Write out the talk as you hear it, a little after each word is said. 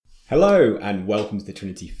Hello and welcome to the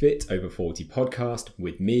Trinity Fit Over 40 podcast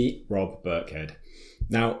with me, Rob Birkhead.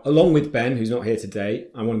 Now, along with Ben, who's not here today,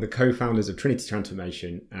 I'm one of the co-founders of Trinity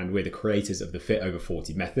Transformation and we're the creators of the Fit Over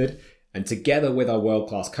 40 method. And together with our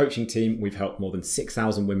world-class coaching team, we've helped more than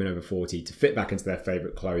 6,000 women over 40 to fit back into their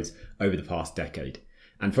favourite clothes over the past decade.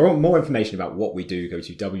 And for more information about what we do, go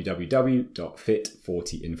to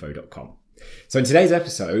www.fit40info.com. So in today's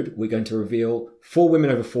episode, we're going to reveal for women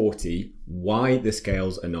over 40 why the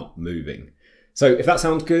scales are not moving. So if that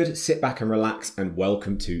sounds good, sit back and relax and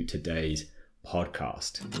welcome to today's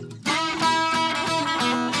podcast.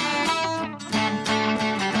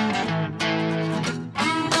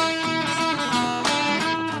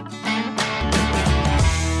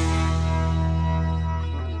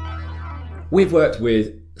 We've worked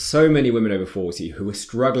with so many women over 40 who were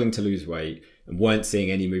struggling to lose weight and weren't seeing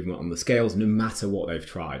any movement on the scales no matter what they've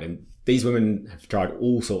tried. And these women have tried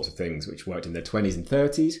all sorts of things which worked in their 20s and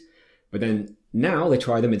 30s, but then now they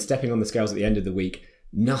try them and stepping on the scales at the end of the week,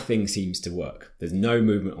 nothing seems to work. There's no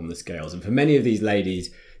movement on the scales. And for many of these ladies,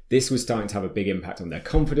 this was starting to have a big impact on their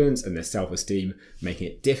confidence and their self-esteem, making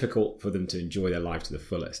it difficult for them to enjoy their life to the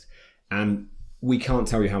fullest. And we can't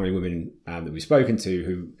tell you how many women that we've spoken to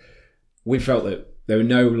who we felt that they were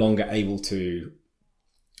no longer able to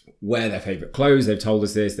wear their favourite clothes. They've told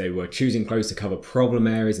us this. They were choosing clothes to cover problem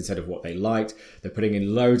areas instead of what they liked. They're putting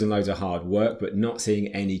in loads and loads of hard work, but not seeing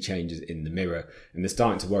any changes in the mirror. And they're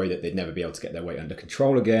starting to worry that they'd never be able to get their weight under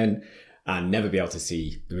control again and never be able to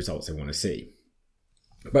see the results they want to see.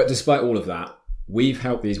 But despite all of that, we've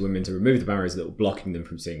helped these women to remove the barriers that were blocking them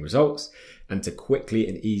from seeing results and to quickly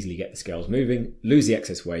and easily get the scales moving, lose the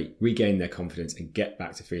excess weight, regain their confidence and get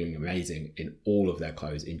back to feeling amazing in all of their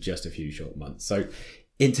clothes in just a few short months. So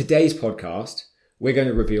in today's podcast, we're going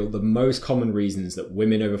to reveal the most common reasons that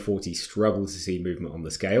women over 40 struggle to see movement on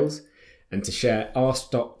the scales and to share our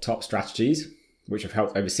top strategies, which have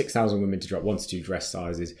helped over 6,000 women to drop 1 to 2 dress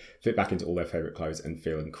sizes, fit back into all their favourite clothes and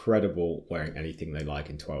feel incredible wearing anything they like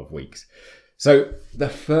in 12 weeks. So the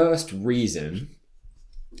first reason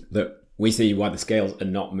that we see why the scales are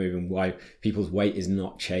not moving, why people's weight is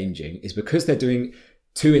not changing, is because they're doing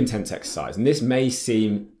too intense exercise. And this may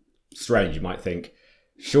seem strange. You might think,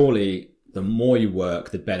 surely the more you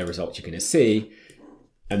work, the better results you're going to see.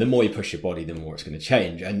 And the more you push your body, the more it's going to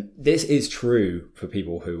change. And this is true for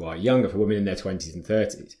people who are younger, for women in their 20s and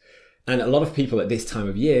 30s. And a lot of people at this time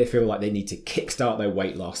of year feel like they need to kickstart their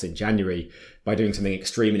weight loss in January by doing something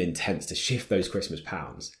extreme and intense to shift those Christmas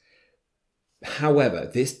pounds. However,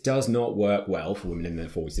 this does not work well for women in their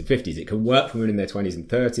 40s and 50s. It can work for women in their 20s and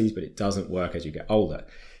 30s, but it doesn't work as you get older.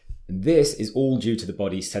 And this is all due to the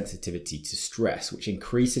body's sensitivity to stress, which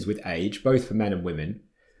increases with age, both for men and women,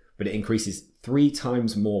 but it increases 3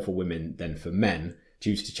 times more for women than for men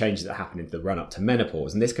due to changes that happen in the run-up to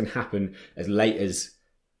menopause. And this can happen as late as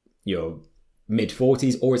your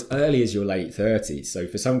mid-40s or as early as your late 30s. So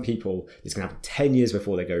for some people, this can happen 10 years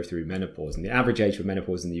before they go through menopause. And the average age for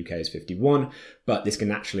menopause in the UK is 51, but this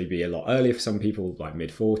can actually be a lot earlier for some people, like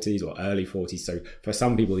mid-40s or early 40s. So for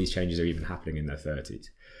some people, these changes are even happening in their 30s.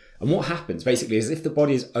 And what happens basically is if the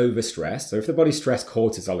body is overstressed, so if the body's stressed,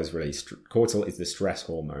 cortisol is released. Cortisol is the stress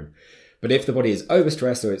hormone. But if the body is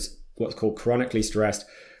overstressed, so it's what's called chronically stressed,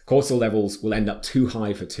 cortisol levels will end up too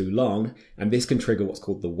high for too long, and this can trigger what's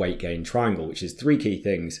called the weight gain triangle, which is 3 key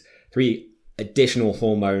things, 3 additional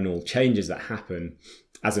hormonal changes that happen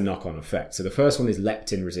as a knock-on effect. So the first one is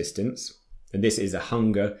leptin resistance, and this is a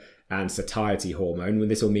hunger and satiety hormone.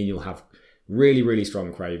 And this will mean you'll have really, really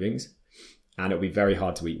strong cravings, and it'll be very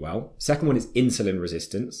hard to eat well. Second one is insulin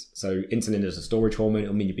resistance. So insulin is a storage hormone.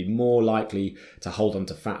 It'll mean you'll be more likely to hold on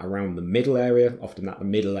to fat around the middle area, often at the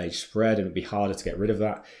middle age spread, and it'll be harder to get rid of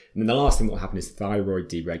that. And then the last thing that will happen is thyroid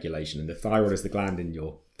deregulation. And the thyroid is the gland in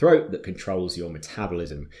your throat that controls your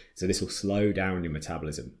metabolism. So this will slow down your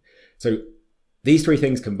metabolism. So these 3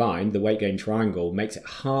 things combined, the weight gain triangle, makes it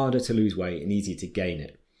harder to lose weight and easier to gain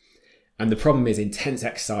it. And the problem is intense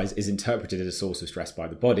exercise is interpreted as a source of stress by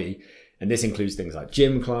the body. And this includes things like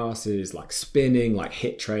gym classes, like spinning, like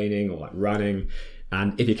HIIT training, or like running.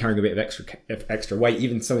 And if you're carrying a bit of extra weight,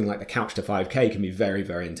 even something like the couch to 5K can be very,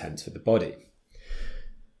 very intense for the body.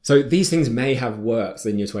 So these things may have worked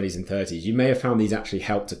in your 20s and 30s. You may have found these actually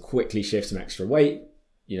help to quickly shift some extra weight.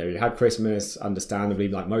 You know, you had Christmas, understandably,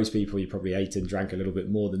 like most people, you probably ate and drank a little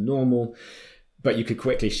bit more than normal. But you could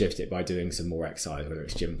quickly shift it by doing some more exercise, whether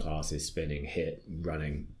it's gym classes, spinning, HIIT,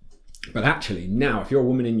 running. But actually now, if you're a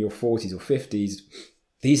woman in your 40s or 50s,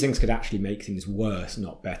 these things could actually make things worse,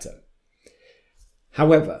 not better.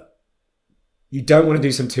 However, you don't want to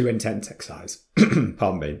do some too intense exercise.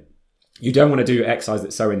 Pardon me. You don't want to do exercise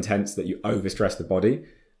that's so intense that you overstress the body.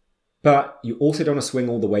 But you also don't want to swing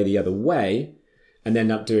all the way the other way and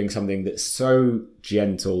end up doing something that's so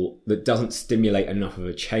gentle that doesn't stimulate enough of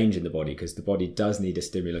a change in the body, because the body does need a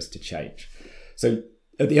stimulus to change. So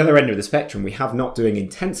at the other end of the spectrum, we have not doing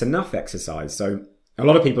intense enough exercise. So a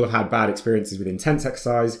lot of people have had bad experiences with intense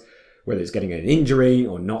exercise, whether it's getting an injury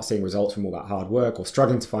or not seeing results from all that hard work or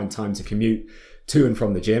struggling to find time to commute to and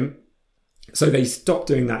from the gym. So they stop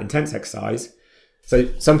doing that intense exercise. So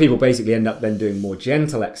some people basically end up then doing more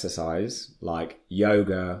gentle exercise like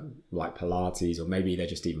yoga, like Pilates, or maybe they're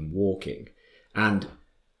just even walking. And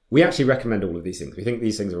we actually recommend all of these things. We think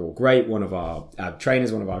these things are all great. One of our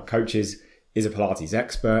trainers, one of our coaches is a Pilates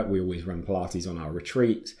expert. We always run Pilates on our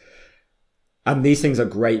retreat. And these things are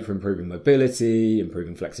great for improving mobility,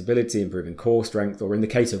 improving flexibility, improving core strength, or in the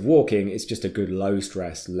case of walking, it's just a good low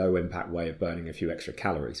stress, low impact way of burning a few extra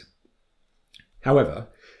calories. However,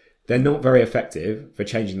 they're not very effective for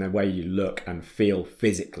changing the way you look and feel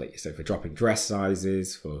physically. So for dropping dress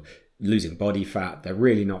sizes, for losing body fat, they're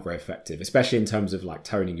really not very effective, especially in terms of like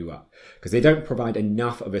toning you up, because they don't provide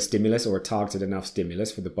enough of a stimulus or a targeted enough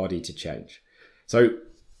stimulus for the body to change. So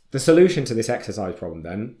the solution to this exercise problem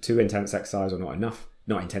then, too intense exercise or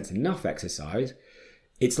not intense enough exercise,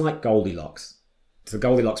 it's like Goldilocks. It's the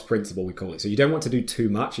Goldilocks principle, we call it. So you don't want to do too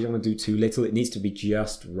much, you don't want to do too little, it needs to be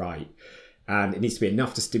just right. And it needs to be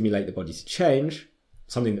enough to stimulate the body to change,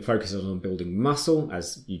 something that focuses on building muscle,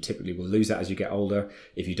 as you typically will lose that as you get older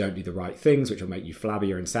if you don't do the right things, which will make you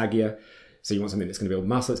flabbier and saggier. So you want something that's going to build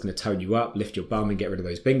muscle, it's going to tone you up, lift your bum and get rid of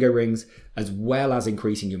those bingo rings, as well as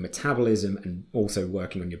increasing your metabolism and also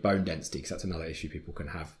working on your bone density, because that's another issue people can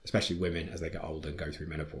have, especially women as they get older and go through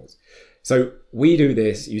menopause. So we do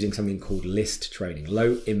this using something called LIST training,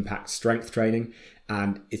 low impact strength training,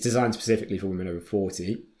 and it's designed specifically for women over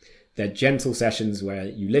 40. They're gentle sessions where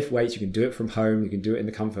you lift weights, you can do it from home, you can do it in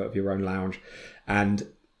the comfort of your own lounge. And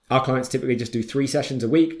our clients typically just do 3 sessions a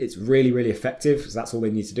week. It's really, really effective. So that's all they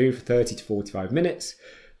need to do for 30 to 45 minutes.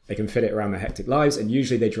 They can fit it around their hectic lives. And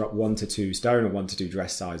usually they drop 1 to 2 stone or 1 to 2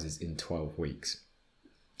 dress sizes in 12 weeks.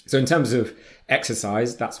 So in terms of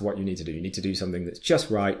exercise, that's what you need to do. You need to do something that's just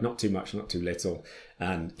right, not too much, not too little.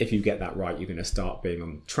 And if you get that right, you're going to start being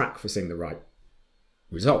on track for seeing the right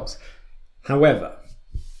results. However,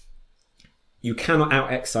 you cannot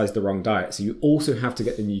out-exercise the wrong diet. So you also have to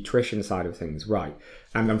get the nutrition side of things right.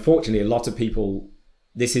 And unfortunately, a lot of people,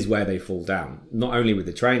 this is where they fall down. Not only with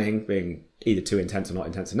the training being either too intense or not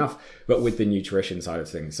intense enough, but with the nutrition side of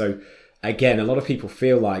things. So again, a lot of people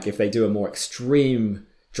feel like if they do a more extreme,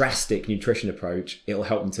 drastic nutrition approach, it'll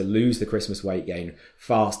help them to lose the Christmas weight gain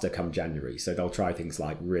faster come January. So they'll try things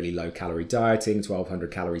like really low calorie dieting,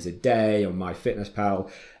 1,200 calories a day on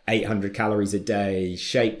MyFitnessPal, 800 calories a day,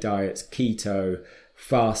 shake diets, keto,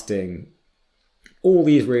 fasting, all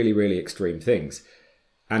these really, really extreme things.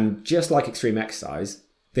 And just like extreme exercise,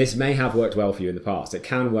 this may have worked well for you in the past. It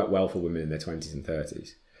can work well for women in their 20s and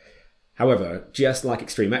 30s. However, just like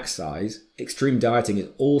extreme exercise, extreme dieting is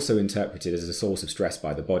also interpreted as a source of stress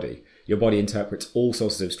by the body. Your body interprets all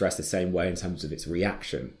sources of stress the same way in terms of its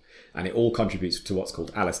reaction. And it all contributes to what's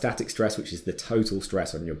called allostatic stress, which is the total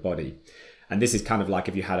stress on your body. And this is kind of like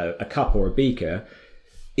if you had a cup or a beaker,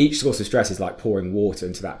 each source of stress is like pouring water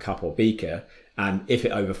into that cup or beaker. And if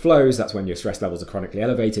it overflows, that's when your stress levels are chronically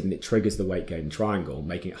elevated and it triggers the weight gain triangle,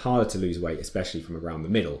 making it harder to lose weight, especially from around the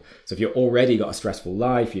middle. So if you've already got a stressful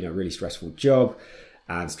life, really stressful job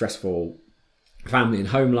and stressful family and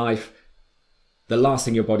home life, the last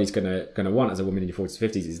thing your body's going to want as a woman in your 40s,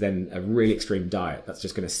 50s is then a really extreme diet. That's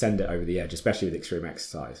just going to send it over the edge, especially with extreme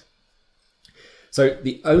exercise. So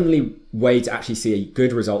the only way to actually see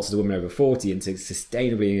good results as a woman over 40 and to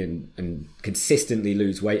sustainably and consistently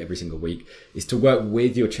lose weight every single week is to work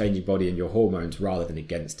with your changing body and your hormones rather than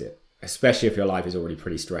against it, especially if your life is already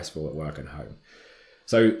pretty stressful at work and home.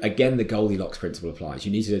 So again, the Goldilocks principle applies.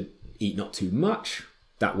 You need to eat not too much.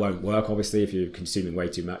 That won't work, obviously, if you're consuming way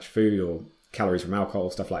too much food or calories from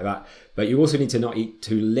alcohol, stuff like that. But you also need to not eat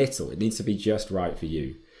too little. It needs to be just right for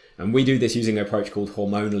you. And we do this using an approach called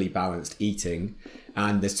hormonally balanced eating.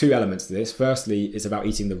 And there's 2 elements to this. Firstly, it's about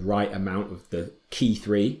eating the right amount of the key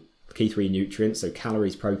three nutrients, so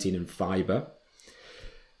calories, protein, and fiber.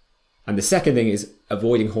 And the second thing is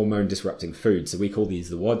avoiding hormone disrupting foods. So we call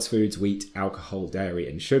these the WODS foods: wheat, alcohol, dairy,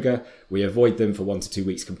 and sugar. We avoid them for 1 to 2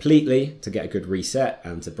 weeks completely to get a good reset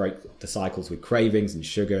and to break the cycles with cravings and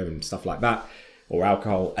sugar and stuff like that, or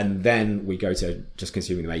alcohol, and then we go to just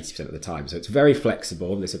consuming them 80% of the time. So it's very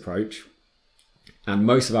flexible, this approach. And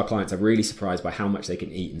most of our clients are really surprised by how much they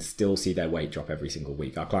can eat and still see their weight drop every single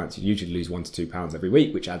week. Our clients usually lose 1 to 2 pounds every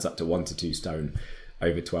week, which adds up to 1 to 2 stone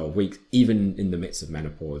over 12 weeks, even in the midst of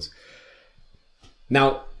menopause.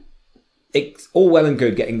 Now, it's all well and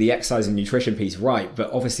good getting the exercise and nutrition piece right,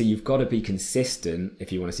 but obviously you've got to be consistent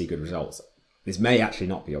if you want to see good results. This may actually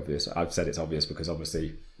not be obvious. I've said it's obvious because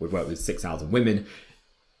obviously we've worked with 6,000 women.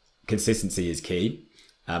 Consistency is key.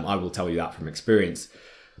 I will tell you that from experience.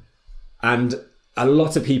 And a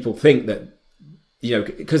lot of people think that,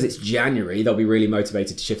 because it's January, they'll be really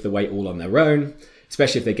motivated to shift the weight all on their own,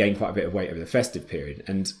 especially if they gain quite a bit of weight over the festive period.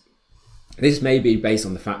 And this may be based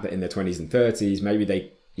on the fact that in their 20s and 30s, maybe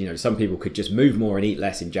they, some people could just move more and eat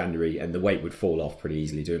less in January and the weight would fall off pretty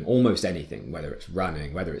easily doing almost anything, whether it's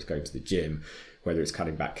running, whether it's going to the gym, whether it's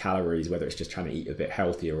cutting back calories, whether it's just trying to eat a bit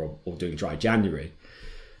healthier or doing dry January.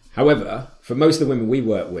 However, for most of the women we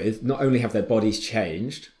work with, not only have their bodies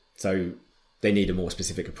changed, so they need a more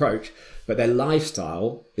specific approach, but their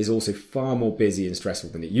lifestyle is also far more busy and stressful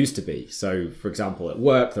than it used to be. So, for example, at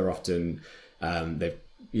work, they're often, they've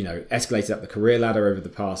escalated up the career ladder over the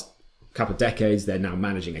past couple of decades. They're now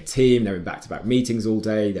managing a team. They're in back-to-back meetings all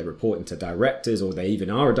day. They're reporting to directors, or they even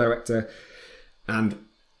are a director. And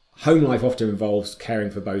home life often involves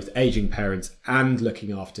caring for both aging parents and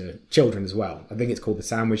looking after children as well. I think it's called the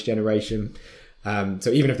sandwich generation. So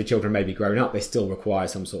even if the children may be grown up, they still require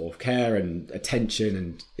some sort of care and attention,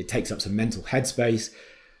 and it takes up some mental headspace,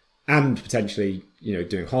 and potentially,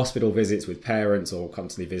 doing hospital visits with parents or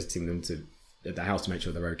constantly visiting them at the house to make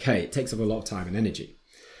sure they're okay. It takes up a lot of time and energy.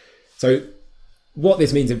 So what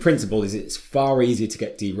this means in principle is it's far easier to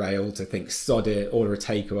get derailed, to think, sod it, order a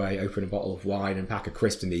takeaway, open a bottle of wine and pack a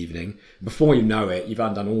crisp in the evening. Before you know it, you've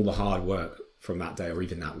undone all the hard work from that day or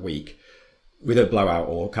even that week, with a blowout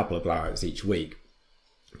or a couple of blowouts each week.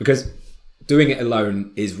 Because doing it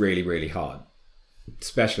alone is really, really hard,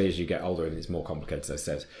 especially as you get older and it's more complicated, as I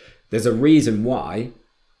said. There's a reason why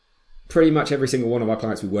pretty much every single one of our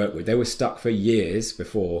clients we work with, they were stuck for years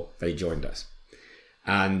before they joined us.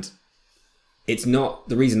 And it's not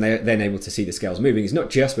the reason they're then able to see the scales moving is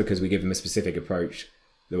not just because we give them a specific approach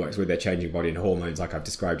that works with their changing body and hormones, like I've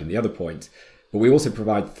described in the other point, but we also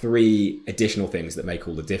provide 3 additional things that make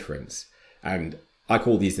all the difference. And I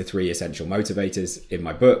call these the 3 essential motivators in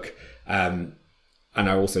my book. And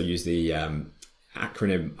I also use the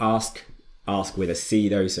acronym ASK with a C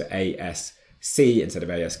though, so ASC instead of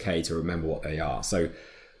ASK, to remember what they are. So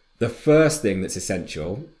the first thing that's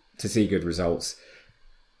essential to see good results,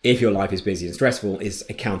 if your life is busy and stressful, is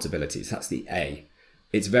accountability. So that's the A.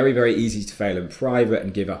 It's very, very easy to fail in private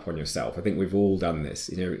and give up on yourself. I think we've all done this.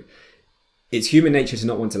 It's human nature to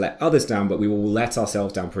not want to let others down, but we will let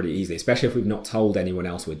ourselves down pretty easily, especially if we've not told anyone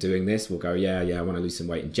else we're doing this. We'll go, yeah, I want to lose some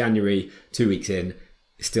weight in January. 2 weeks in,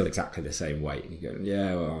 it's still exactly the same weight. And you go,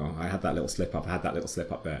 yeah, well, I had that little slip up. I had that little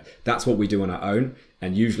slip up there. That's what we do on our own.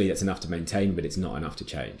 And usually that's enough to maintain, but it's not enough to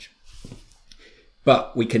change.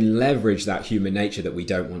 But we can leverage that human nature that we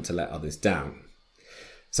don't want to let others down.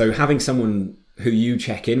 So having someone who you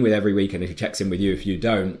check in with every week, and who checks in with you if you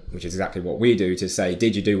don't, which is exactly what we do, to say,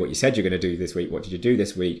 did you do what you said you're going to do this week? What did you do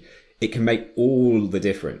this week? It can make all the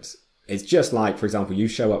difference. It's just like, for example, you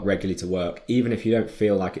show up regularly to work, even if you don't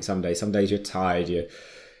feel like it some days. Some days you're tired, you're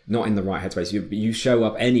not in the right headspace. You show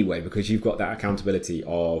up anyway because you've got that accountability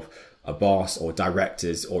of a boss or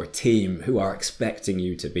directors or a team who are expecting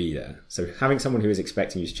you to be there. So having someone who is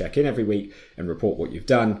expecting you to check in every week and report what you've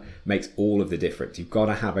done makes all of the difference. You've got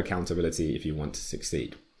to have accountability if you want to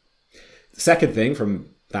succeed. The second thing from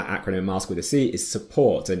that acronym MASK with a C is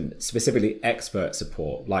support, and specifically expert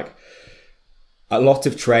support. Like, a lot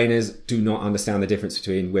of trainers do not understand the difference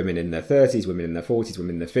between women in their 30s, women in their 40s,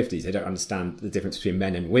 women in their 50s. They don't understand the difference between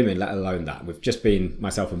men and women, let alone that. We've just been,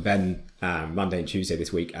 myself and Ben, Monday and Tuesday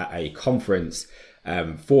this week at a conference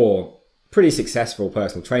for pretty successful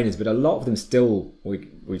personal trainers, but a lot of them still,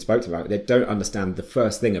 we spoke about, they don't understand the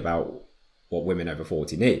first thing about what women over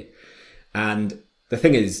 40 need. And the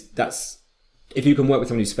thing is, if you can work with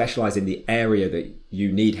someone who specializes in the area that you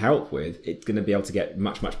need help with, it's going to be able to get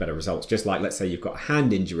much, much better results. Just like, let's say you've got a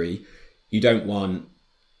hand injury, you don't want,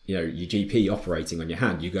 your GP operating on your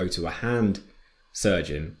hand. You go to a hand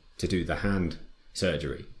surgeon to do the hand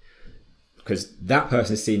surgery, because that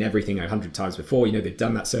person has seen everything 100 times before. They've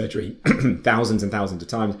done that surgery thousands and thousands of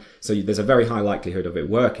times. So there's a very high likelihood of it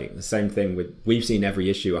working. The same thing we've seen every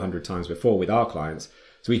issue 100 times before with our clients.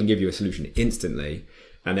 So we can give you a solution instantly.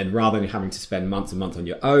 And then rather than having to spend months and months on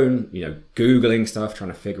your own, Googling stuff,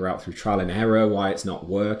 trying to figure out through trial and error why it's not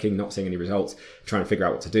working, not seeing any results, trying to figure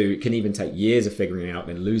out what to do. It can even take years of figuring it out,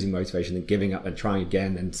 then losing motivation, then giving up and trying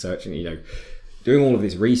again and searching, doing all of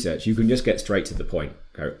this research. You can just get straight to the point.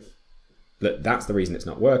 Go, look, that's the reason it's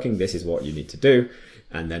not working. This is what you need to do.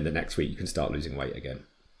 And then the next week you can start losing weight again.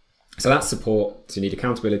 So that's support. So you need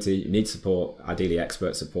accountability, you need support, ideally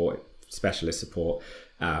expert support, specialist support.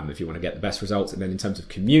 if you want to get the best results. And then in terms of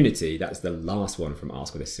community, that's the last one from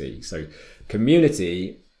Ask with a C. So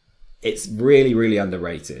community, it's really, really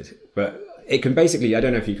underrated. But it can basically, I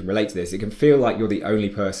don't know if you can relate to this, it can feel like you're the only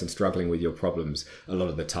person struggling with your problems a lot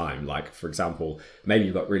of the time. Like, for example, maybe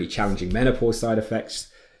you've got really challenging menopause side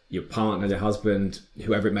effects. Your partner, your husband,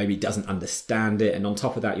 whoever it may be, doesn't understand it. And on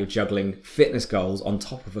top of that, you're juggling fitness goals on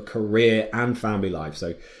top of a career and family life.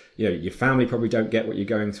 So, your family probably don't get what you're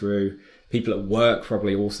going through. People at work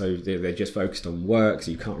probably also, they're just focused on work,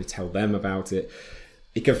 so you can't really tell them about it.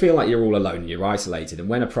 It can feel like you're all alone, you're isolated. And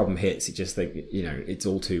when a problem hits, you just think, it's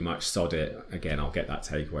all too much, sod it. Again, I'll get that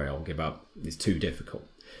takeaway, I'll give up. It's too difficult.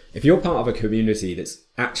 If you're part of a community that's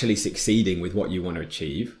actually succeeding with what you want to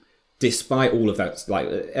achieve, despite all of that, like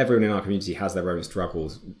everyone in our community has their own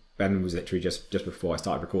struggles. Ben was literally just before I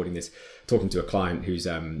started recording this, talking to a client whose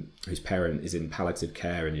parent is in palliative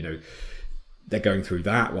care, and they're going through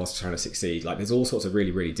that whilst trying to succeed. Like, there's all sorts of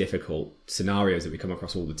really, really difficult scenarios that we come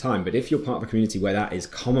across all the time. But if you're part of a community where that is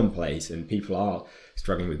commonplace and people are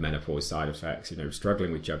struggling with menopause side effects,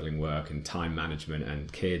 struggling with juggling work and time management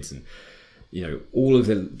and kids, and all of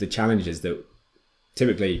the challenges that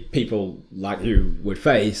typically people like you would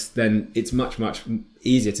face, then it's much, much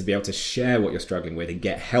easier to be able to share what you're struggling with and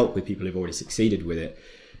get help with people who've already succeeded with it.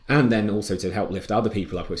 And then also to help lift other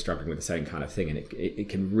people up who are struggling with the same kind of thing. And it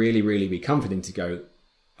can really, really be comforting to go,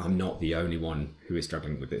 I'm not the only one who is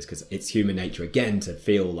struggling with this, because it's human nature, again, to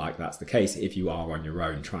feel like that's the case if you are on your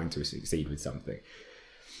own trying to succeed with something.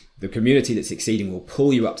 The community that's succeeding will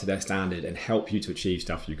pull you up to their standard and help you to achieve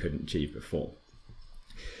stuff you couldn't achieve before.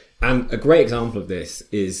 And a great example of this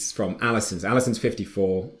is from Alison's. Alison's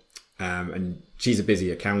 54, and she's a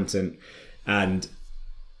busy accountant. And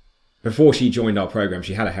before she joined our program,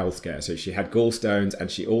 she had a health scare. So she had gallstones,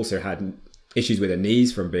 and she also had issues with her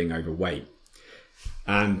knees from being overweight.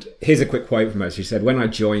 And here's a quick quote from her. She said,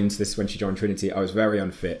 when she joined Trinity, I was very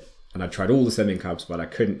unfit, and I tried all the slimming clubs, but I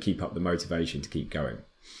couldn't keep up the motivation to keep going.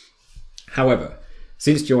 However,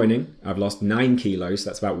 since joining, I've lost 9 kilos,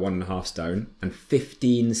 that's about 1.5 stone, and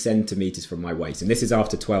 15 centimeters from my waist. And this is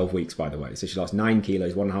after 12 weeks, by the way. So she lost 9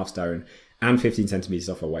 kilos, 1.5 stone, and 15 centimeters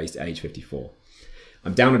off her waist at age 54.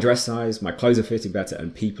 I'm down a dress size, my clothes are fitting better,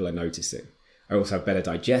 and people are noticing. I also have better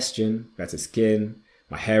digestion, better skin,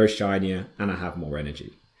 my hair is shinier, and I have more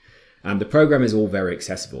energy. And the program is all very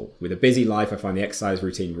accessible. With a busy life, I find the exercise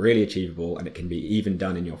routine really achievable, and it can be even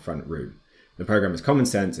done in your front room. The program is common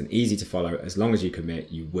sense and easy to follow. As long as you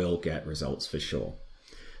commit, you will get results for sure.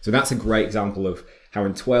 So that's a great example of how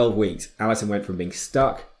in 12 weeks, Alison went from being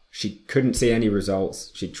stuck, she couldn't see any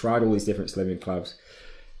results, she tried all these different slimming clubs,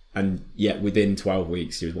 and yet within 12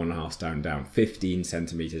 weeks, she was 1.5 stone down, 15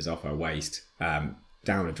 centimeters off her waist,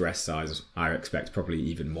 down a dress size. I expect probably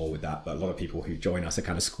even more with that, but a lot of people who join us are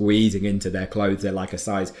kind of squeezing into their clothes. They're like a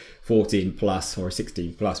size 14 plus or a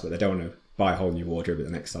 16 plus, but they don't want to buy a whole new wardrobe at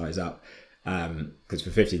the next size up. Because for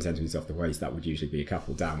 15 centimeters off the waist, that would usually be a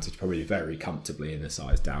couple down, so it's probably very comfortably in a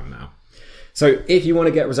size down now. So if you want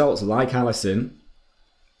to get results like Alison,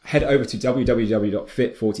 head over to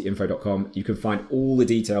www.fit40info.com. You can find all the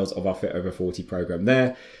details of our Fit Over 40 program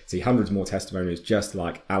there, see hundreds more testimonials just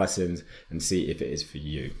like Alison's, and see if it is for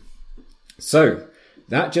you. So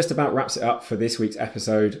that just about wraps it up for this week's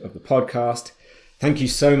episode of the podcast. Thank you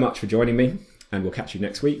so much for joining me, and we'll catch you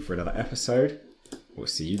next week for another episode. We'll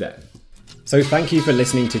see you then. So thank you for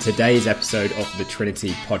listening to today's episode of the Trinity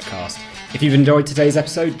podcast. If you've enjoyed today's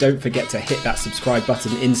episode, don't forget to hit that subscribe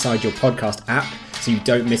button inside your podcast app so you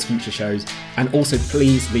don't miss future shows. And also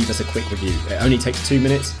please leave us a quick review. It only takes 2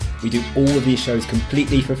 minutes. We do all of these shows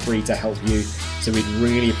completely for free to help you. So we'd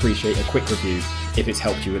really appreciate a quick review if it's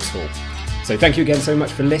helped you at all. So thank you again so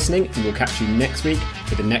much for listening, and we'll catch you next week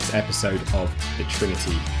for the next episode of the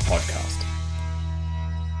Trinity podcast.